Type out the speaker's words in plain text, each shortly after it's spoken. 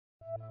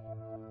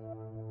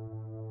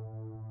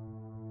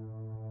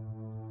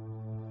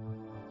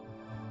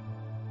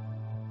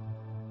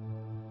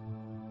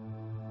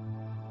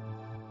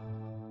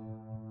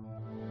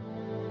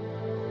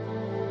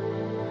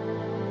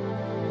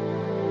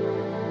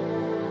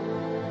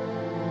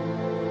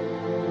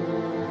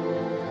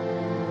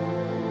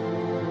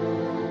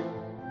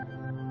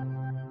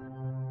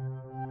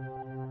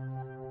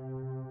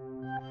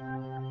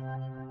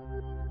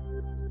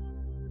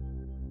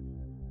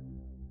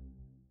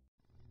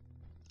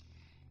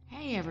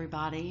Hey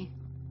everybody,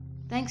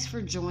 thanks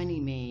for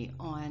joining me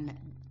on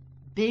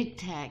Big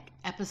Tech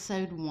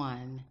Episode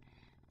 1,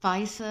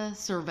 FISA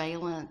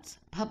Surveillance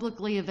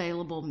Publicly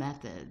Available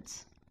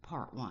Methods,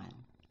 Part 1.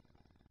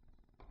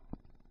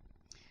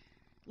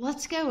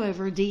 Let's go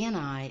over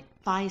DNI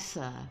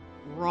FISA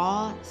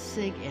Raw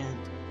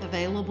SigInt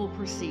Available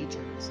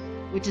Procedures,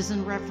 which is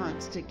in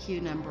reference to Q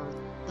number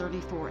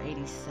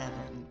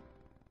 3487.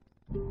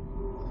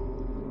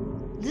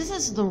 This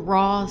is the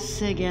Raw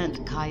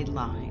SigInt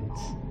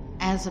Guidelines,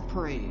 as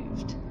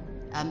approved.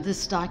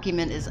 This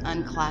document is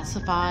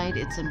unclassified.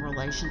 It's in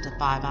relation to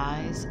Five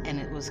Eyes, and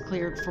it was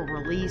cleared for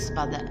release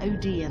by the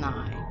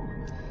ODNI.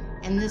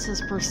 And this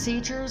is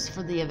procedures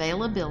for the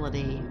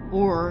availability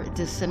or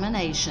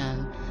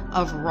dissemination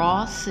of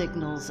raw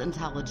signals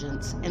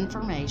intelligence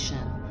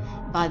information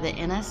by the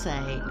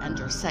NSA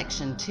under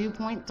Section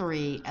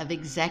 2.3 of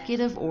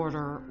Executive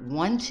Order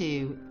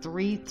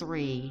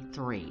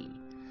 12333.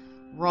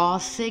 Raw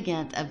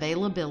SigInt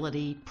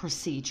Availability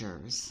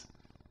Procedures.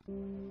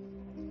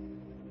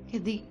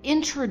 The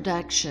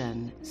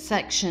introduction,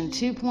 Section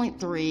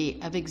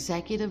 2.3 of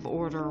Executive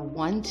Order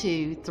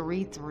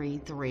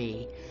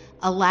 12333,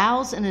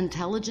 allows an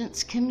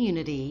intelligence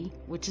community,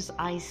 which is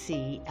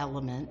IC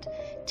element,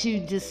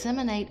 to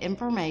disseminate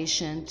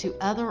information to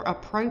other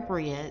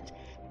appropriate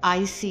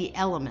IC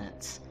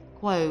elements,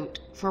 quote,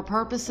 for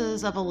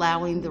purposes of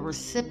allowing the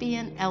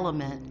recipient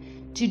element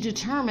to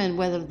determine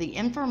whether the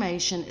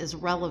information is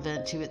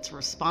relevant to its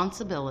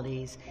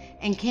responsibilities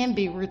and can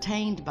be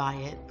retained by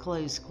it,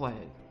 close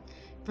quote.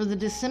 For the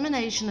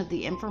dissemination of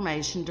the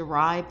information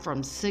derived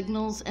from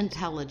signals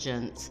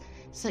intelligence,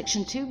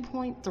 Section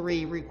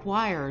 2.3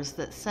 requires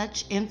that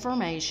such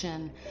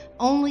information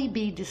only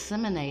be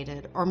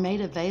disseminated or made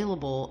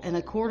available in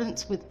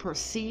accordance with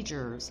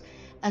procedures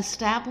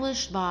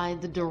established by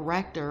the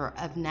Director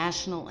of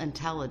National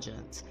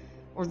Intelligence,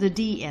 or the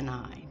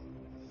DNI,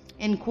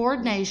 in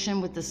coordination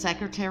with the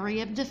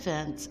Secretary of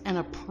Defense and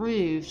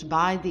approved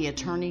by the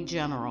Attorney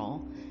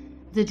General.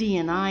 The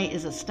DNI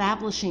is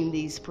establishing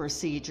these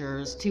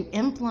procedures to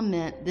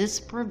implement this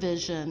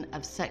provision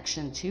of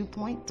Section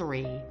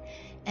 2.3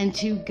 and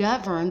to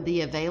govern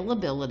the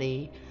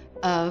availability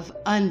of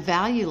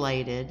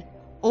unvaluated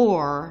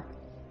or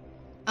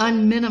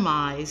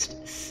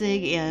unminimized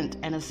SigInt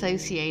and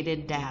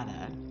associated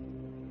data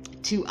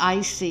to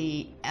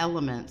IC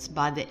elements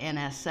by the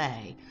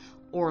NSA,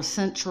 or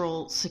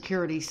Central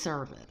Security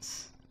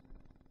Service.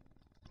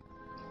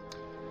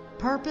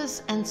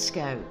 Purpose and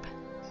scope.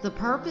 The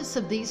purpose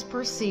of these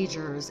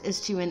procedures is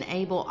to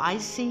enable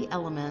IC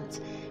elements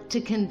to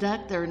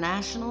conduct their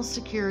national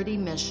security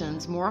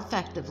missions more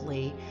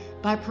effectively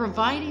by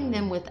providing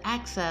them with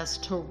access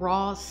to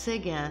raw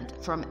SigInt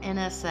from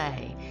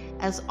NSA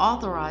as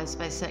authorized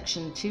by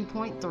Section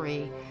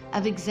 2.3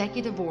 of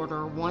Executive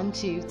Order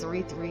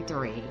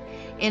 12333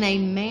 in a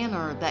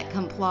manner that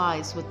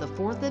complies with the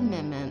Fourth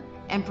Amendment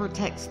and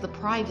protects the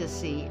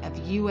privacy of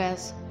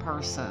U.S.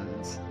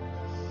 persons.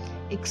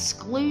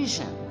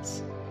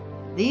 Exclusions.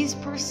 These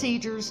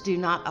procedures do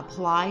not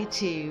apply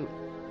to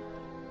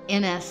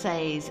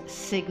NSA's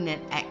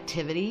SigInt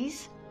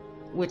activities,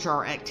 which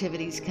are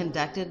activities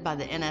conducted by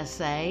the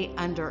NSA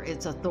under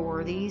its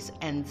authorities,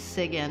 and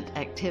SigInt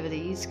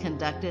activities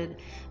conducted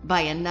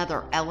by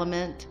another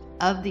element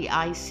of the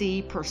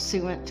IC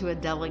pursuant to a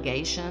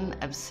delegation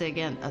of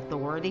SigInt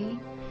authority.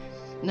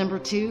 Number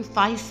 2,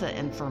 FISA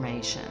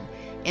information.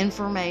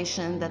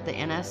 Information that the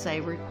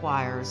NSA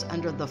requires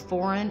under the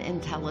Foreign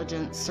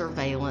Intelligence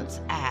Surveillance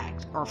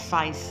Act, or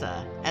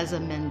FISA, as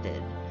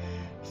amended.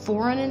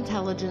 Foreign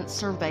intelligence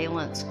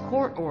surveillance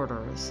court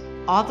orders,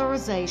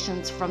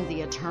 authorizations from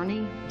the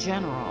Attorney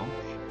General,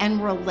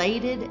 and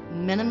related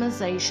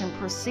minimization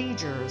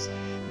procedures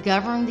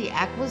govern the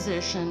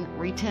acquisition,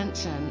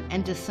 retention,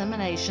 and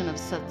dissemination of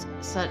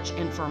such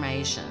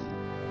information.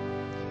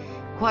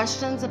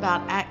 Questions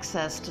about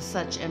access to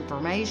such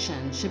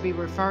information should be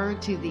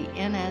referred to the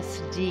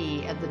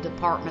NSD of the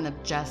Department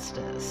of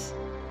Justice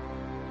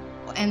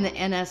and the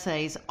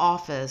NSA's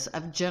Office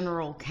of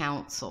General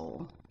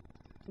Counsel.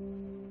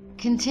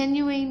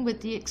 Continuing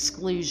with the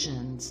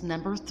exclusions,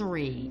 number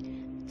 3,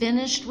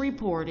 finished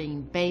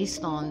reporting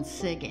based on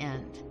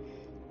SigInt.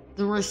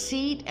 The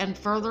receipt and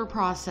further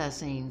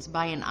processings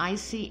by an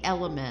IC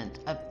element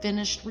of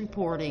finished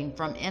reporting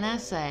from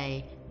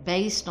NSA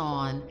based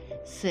on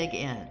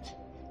SigInt.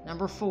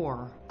 Number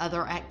 4,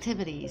 other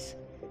activities.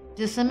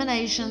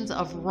 Disseminations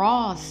of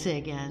raw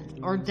SigInt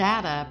or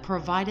data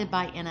provided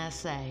by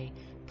NSA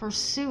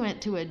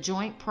pursuant to a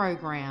joint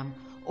program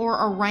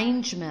or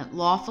arrangement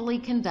lawfully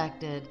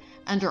conducted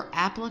under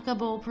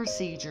applicable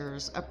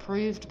procedures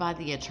approved by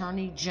the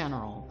Attorney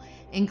General,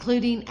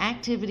 including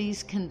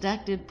activities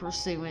conducted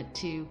pursuant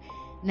to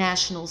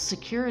National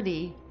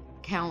Security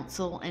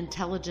Council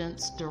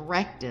intelligence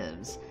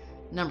directives,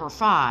 number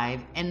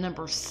 5, and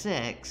number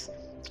 6,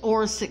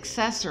 or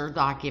successor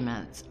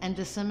documents and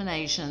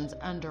disseminations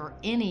under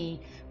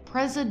any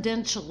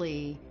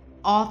presidentially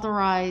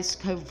authorized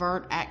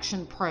covert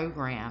action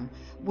program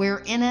where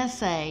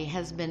NSA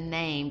has been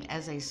named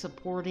as a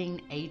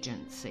supporting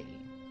agency.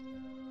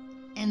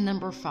 And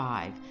number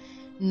 5,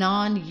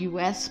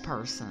 non-U.S.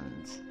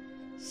 persons.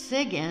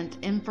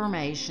 SigInt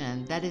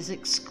information that is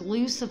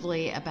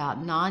exclusively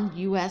about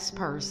non-U.S.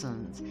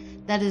 persons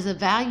that is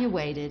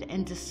evaluated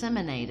and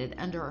disseminated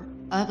under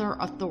other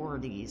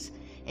authorities,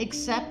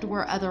 except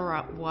where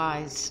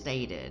otherwise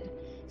stated.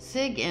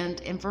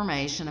 SigInt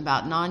information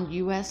about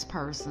non-U.S.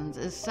 persons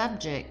is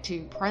subject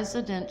to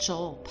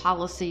Presidential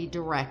Policy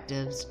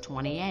Directives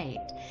 28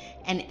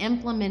 and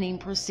implementing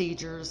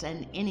procedures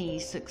and any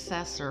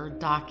successor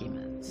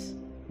documents.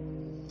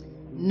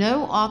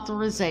 No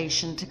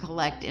authorization to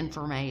collect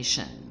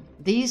information.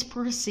 These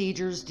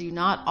procedures do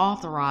not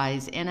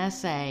authorize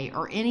NSA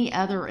or any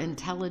other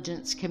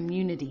intelligence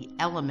community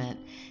element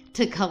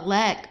to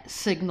collect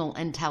signal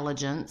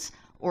intelligence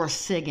or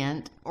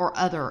SigInt or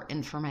other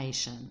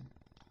information.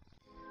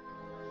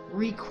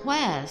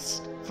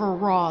 Request for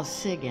raw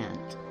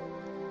SigInt.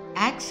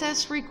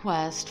 Access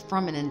request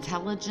from an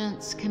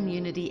intelligence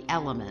community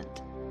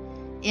element.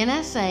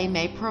 NSA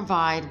may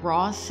provide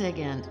raw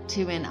SigInt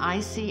to an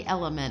IC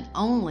element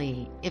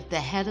only if the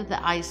head of the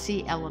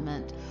IC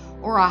element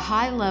or a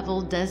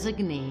high-level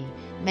designee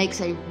makes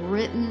a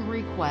written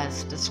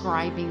request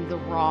describing the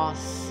raw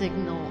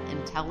signal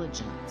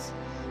intelligence,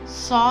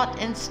 sought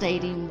and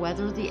stating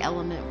whether the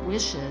element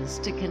wishes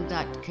to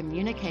conduct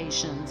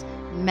communications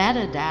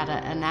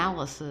metadata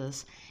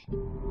analysis.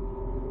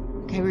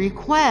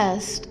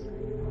 Request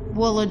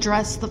will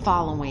address the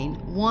following: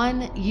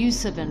 1,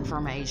 use of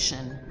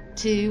information;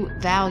 2,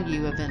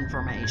 value of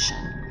information;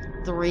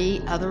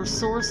 3, other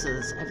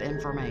sources of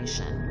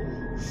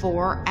information;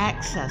 4,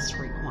 access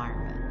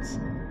requirements;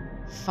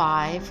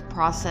 5,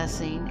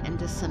 processing and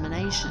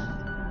dissemination;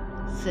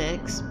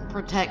 6,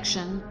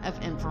 protection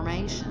of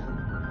information;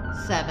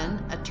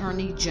 7,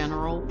 Attorney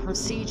General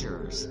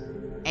procedures;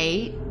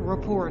 8,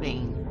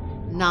 reporting;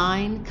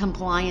 9,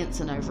 compliance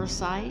and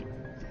oversight;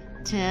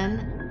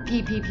 10,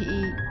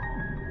 PPD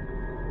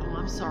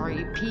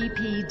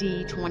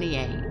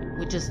 28,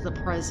 which is the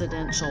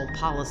Presidential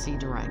Policy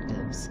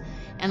Directives;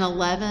 and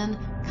 11,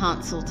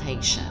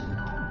 consultation.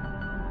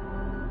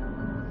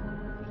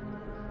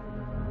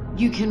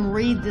 You can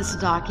read this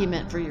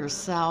document for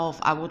yourself.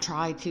 I will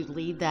try to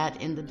leave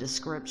that in the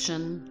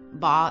description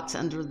box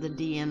under the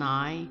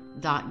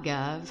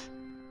dni.gov.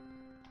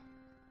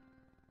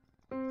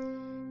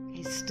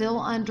 Still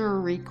under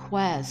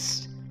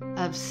request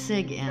of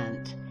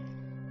SigInt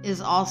is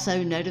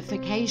also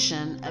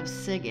notification of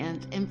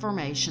SigInt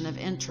information of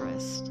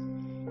interest.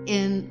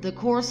 In the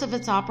course of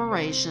its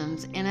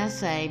operations,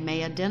 NSA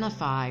may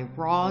identify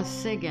raw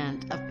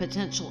SigInt of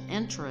potential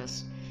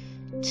interest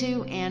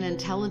to an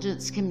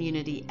intelligence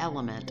community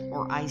element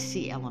or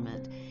IC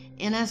element.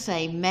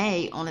 NSA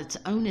may, on its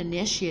own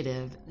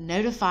initiative,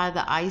 notify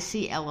the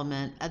IC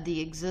element of the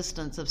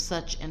existence of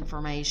such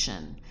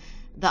information.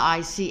 The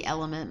IC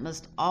element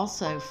must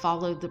also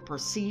follow the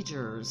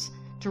procedures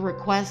to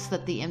request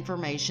that the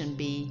information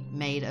be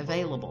made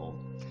available.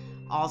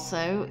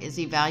 Also is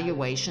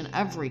evaluation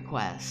of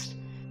request.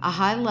 A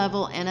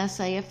high-level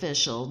NSA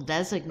official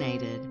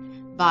designated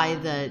by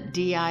the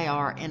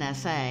DIR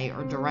NSA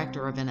or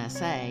Director of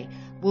NSA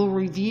will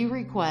review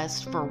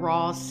requests for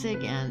raw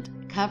SigInt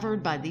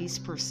covered by these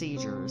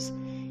procedures.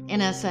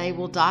 NSA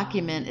will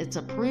document its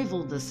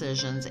approval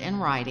decisions in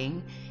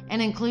writing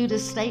and include a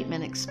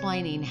statement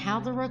explaining how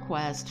the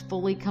request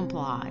fully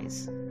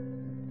complies.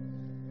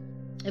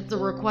 If the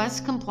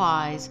request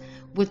complies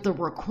with the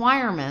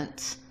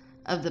requirements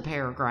of the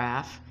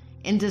paragraph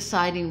in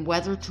deciding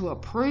whether to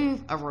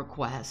approve a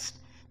request,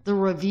 the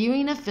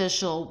reviewing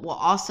official will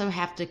also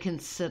have to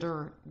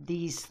consider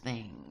these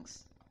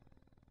things.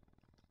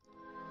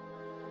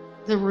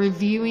 The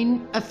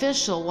reviewing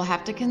official will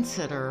have to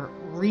consider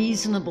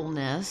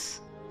reasonableness,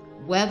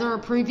 whether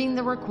approving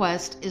the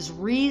request is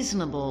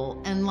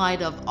reasonable in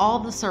light of all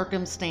the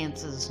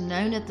circumstances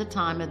known at the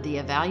time of the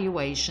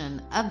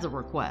evaluation of the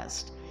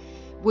request,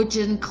 which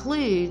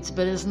includes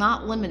but is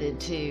not limited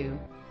to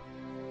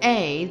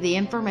A, the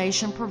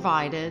information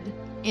provided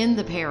in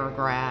the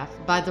paragraph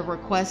by the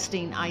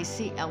requesting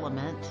IC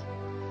element,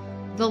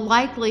 the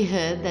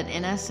likelihood that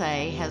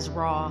NSA has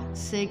raw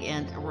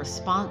SigInt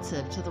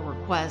responsive to the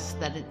request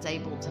that it's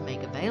able to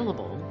make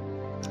available,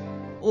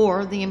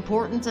 or the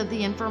importance of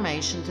the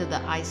information to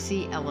the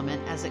IC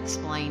element as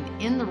explained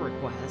in the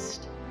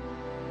request,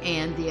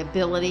 and the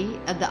ability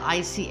of the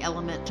IC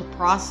element to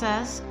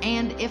process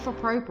and, if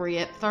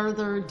appropriate,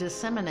 further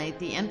disseminate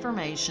the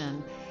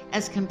information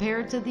as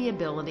compared to the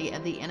ability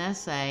of the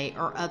NSA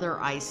or other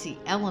IC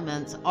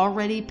elements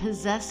already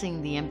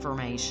possessing the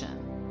information,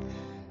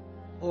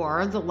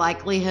 or the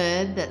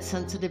likelihood that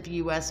sensitive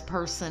U.S.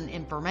 person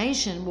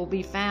information will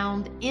be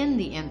found in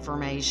the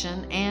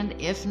information and,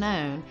 if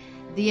known,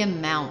 the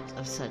amount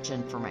of such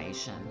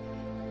information,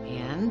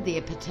 and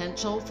the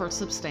potential for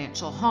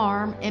substantial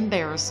harm,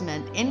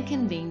 embarrassment,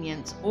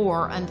 inconvenience,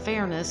 or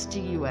unfairness to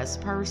U.S.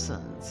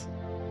 persons,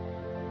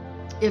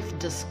 if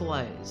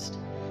disclosed.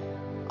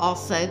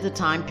 Also, the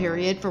time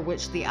period for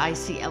which the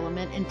IC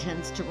element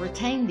intends to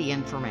retain the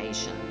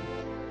information,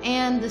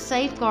 and the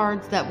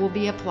safeguards that will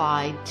be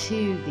applied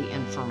to the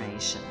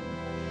information.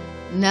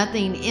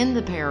 Nothing in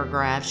the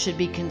paragraph should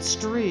be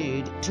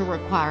construed to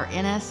require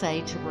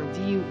NSA to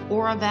review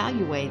or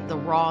evaluate the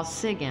raw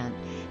SigInt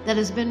that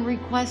has been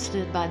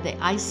requested by the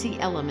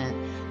IC element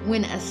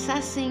when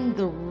assessing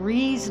the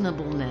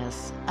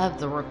reasonableness of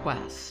the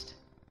request.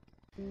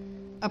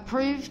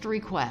 Approved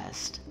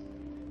request.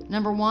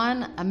 Number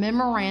 1, a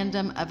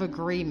Memorandum of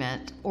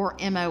Agreement, or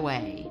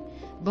MOA.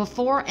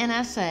 Before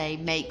NSA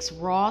makes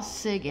raw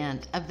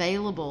SigInt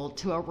available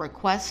to a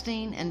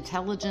requesting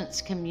intelligence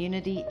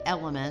community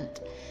element,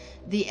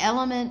 the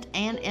element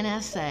and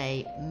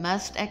NSA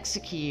must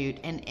execute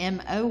an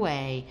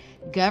MOA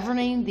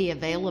governing the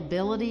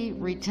availability,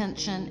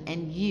 retention,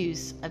 and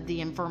use of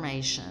the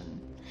information.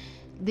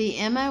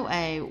 The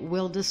MOA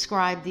will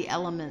describe the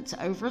element's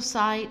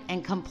oversight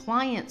and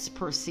compliance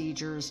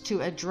procedures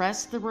to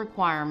address the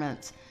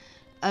requirements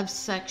of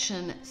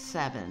Section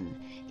 7.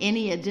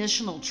 Any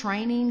additional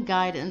training,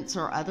 guidance,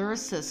 or other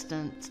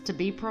assistance to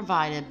be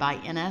provided by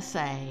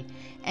NSA,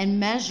 and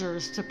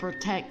measures to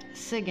protect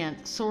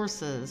SigInt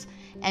sources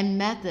and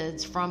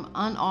methods from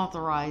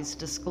unauthorized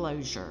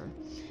disclosure.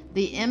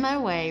 The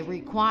MOA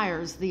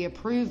requires the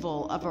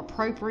approval of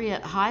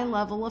appropriate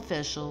high-level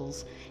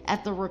officials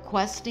at the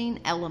requesting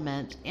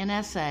element,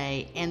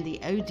 NSA, and the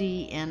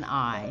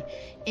ODNI,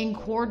 in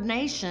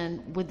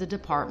coordination with the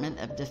Department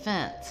of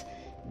Defense,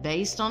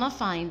 based on a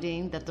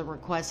finding that the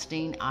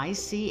requesting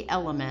IC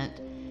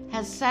element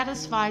has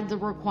satisfied the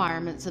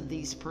requirements of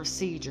these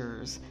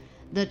procedures.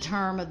 The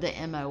term of the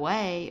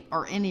MOA,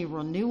 or any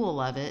renewal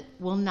of it,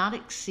 will not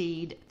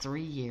exceed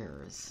 3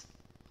 years.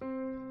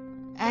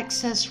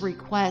 Access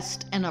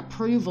request and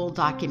approval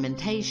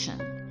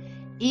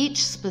documentation.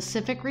 Each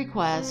specific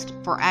request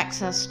for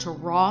access to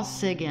raw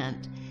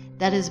SigInt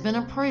that has been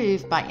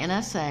approved by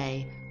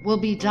NSA will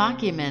be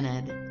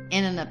documented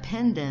in an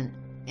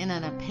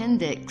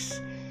appendix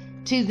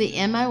to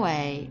the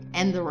MOA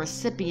and the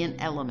recipient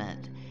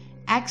element.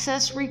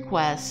 Access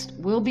requests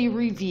will be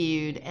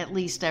reviewed at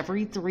least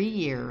every 3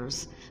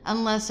 years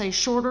unless a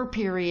shorter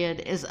period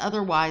is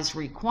otherwise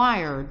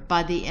required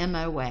by the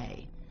MOA.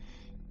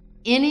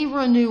 Any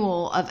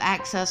renewal of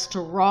access to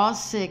raw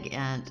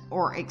SigInt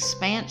or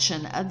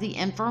expansion of the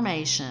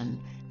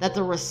information that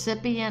the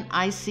recipient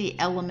IC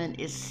element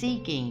is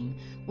seeking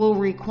will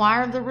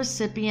require the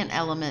recipient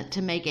element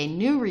to make a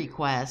new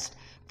request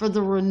for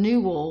the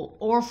renewal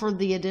or for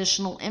the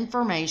additional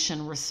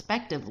information,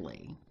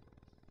 respectively.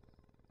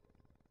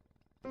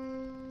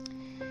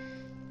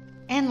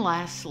 And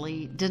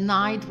lastly,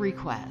 denied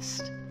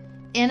request.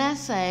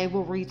 NSA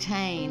will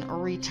retain or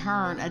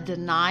return a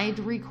denied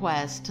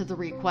request to the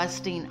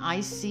requesting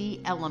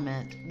IC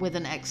element with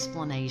an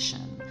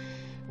explanation.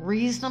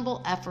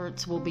 Reasonable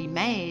efforts will be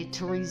made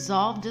to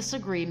resolve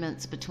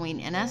disagreements between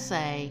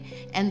NSA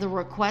and the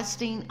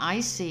requesting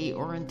IC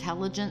or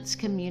intelligence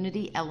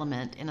community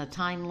element in a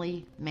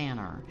timely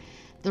manner.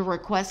 The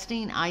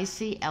requesting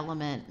IC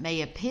element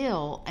may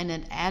appeal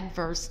an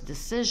adverse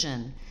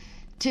decision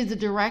to the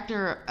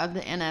director of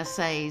the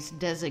NSA's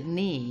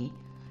designee,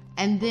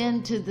 and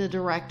then to the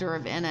director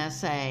of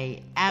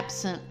NSA,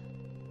 absent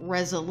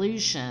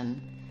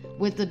resolution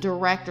with the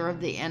director of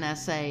the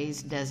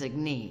NSA's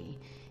designee.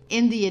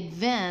 In the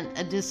event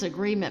a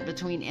disagreement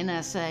between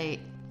NSA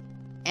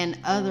and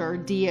other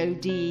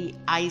DoD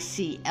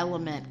IC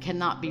element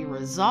cannot be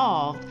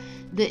resolved,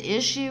 the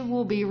issue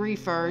will be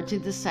referred to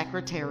the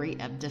Secretary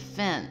of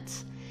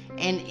Defense.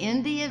 And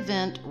in the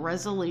event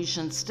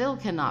resolution still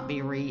cannot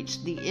be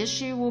reached, the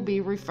issue will be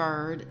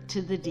referred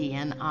to the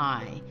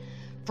DNI.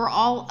 For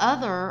all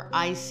other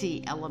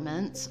IC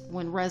elements,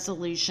 when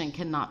resolution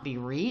cannot be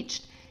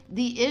reached,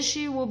 the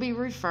issue will be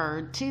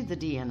referred to the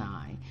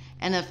DNI.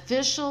 An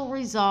official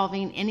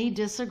resolving any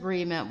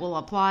disagreement will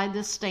apply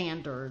the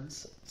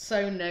standards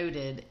so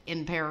noted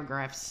in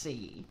paragraph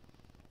C.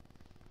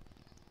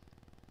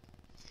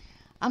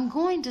 I'm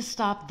going to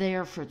stop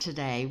there for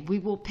today. We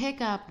will pick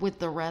up with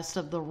the rest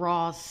of the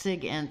raw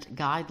SigInt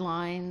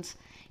guidelines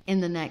in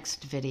the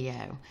next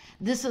video.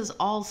 This is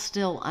all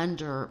still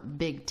under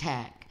big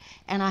tech,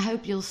 and I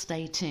hope you'll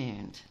stay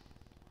tuned.